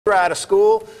They're out of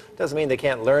school doesn't mean they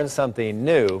can't learn something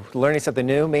new. Learning something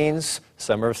new means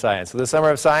Summer of Science. So the Summer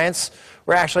of Science,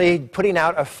 we're actually putting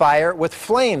out a fire with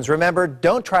flames. Remember,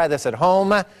 don't try this at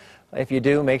home. If you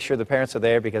do, make sure the parents are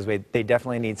there because they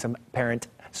definitely need some parent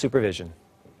supervision.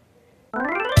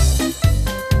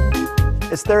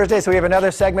 It's Thursday, so we have another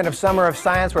segment of Summer of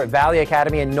Science. We're at Valley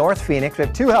Academy in North Phoenix. We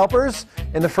have two helpers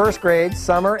in the first grade,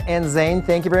 Summer and Zane.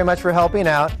 Thank you very much for helping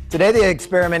out. Today the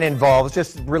experiment involves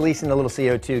just releasing a little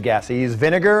CO2 gas. So you use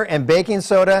vinegar and baking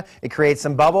soda. It creates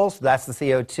some bubbles. That's the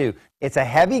CO2. It's a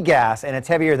heavy gas, and it's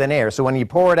heavier than air. So when you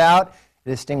pour it out,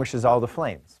 it extinguishes all the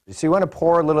flames. So you want to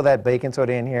pour a little of that baking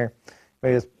soda in here.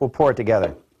 We'll pour it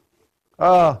together.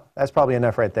 Oh, that's probably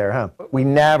enough right there, huh? We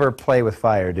never play with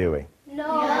fire, do we?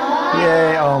 No.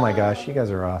 Yay, oh my gosh, you guys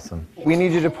are awesome. We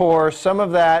need you to pour some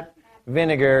of that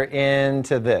vinegar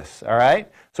into this, all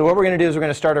right? So what we're going to do is we're going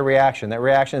to start a reaction. That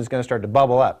reaction is going to start to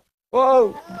bubble up.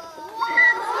 Whoa!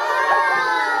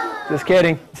 Just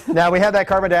kidding. Now we have that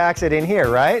carbon dioxide in here,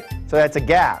 right? So that's a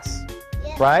gas,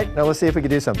 right? Now let's see if we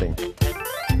can do something.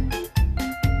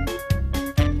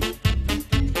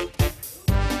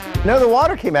 No, the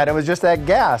water came out. It was just that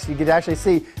gas. You could actually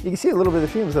see, you can see a little bit of the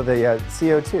fumes of the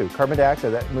CO2, carbon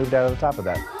dioxide that moved out of the top of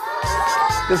that.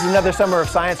 This is another Summer of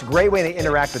Science. Great way to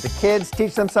interact with the kids,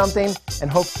 teach them something,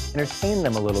 and hope entertain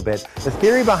them a little bit. The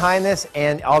theory behind this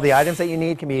and all the items that you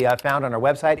need can be found on our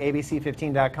website,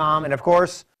 abc15.com. And of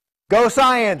course, go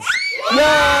science!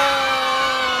 Yay!